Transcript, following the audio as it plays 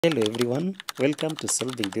Hello everyone, welcome to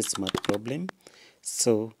solving this math problem.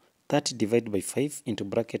 So 30 divided by 5 into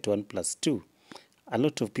bracket 1 plus 2. A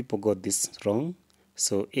lot of people got this wrong.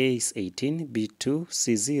 So A is 18, B 2,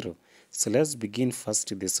 C 0. So let's begin first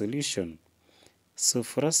with the solution. So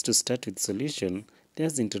for us to start with solution,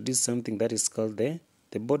 let's introduce something that is called the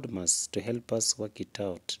BODMAS to help us work it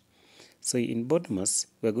out. So in BODMAS,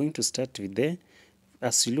 we are going to start with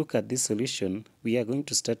as you look at this solution, we are going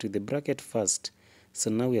to start with the bracket first. So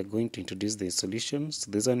now we are going to introduce the solution. So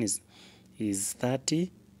this one is 30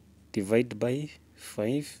 divided by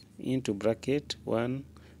 5 into bracket 1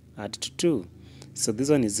 add to 2. So this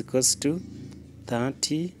one is equals to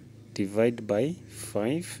 30 divided by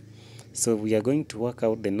 5. So we are going to work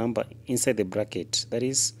out the number inside the bracket. That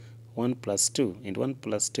is 1 plus 2. And 1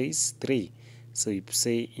 plus 2 is 3. So you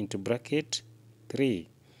say into bracket 3.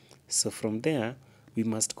 So from there, we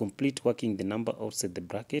must complete working the number outside the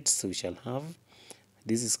bracket. So we shall have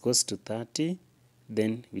this is equals to 30,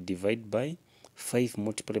 then we divide by 5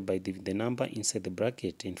 multiplied by the number inside the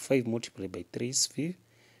bracket, and 5 multiplied by 3 is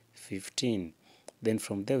 15. Then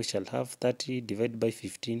from there we shall have 30 divided by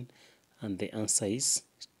 15, and the answer is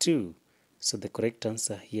 2. So the correct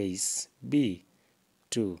answer here is B,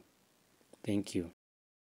 2. Thank you.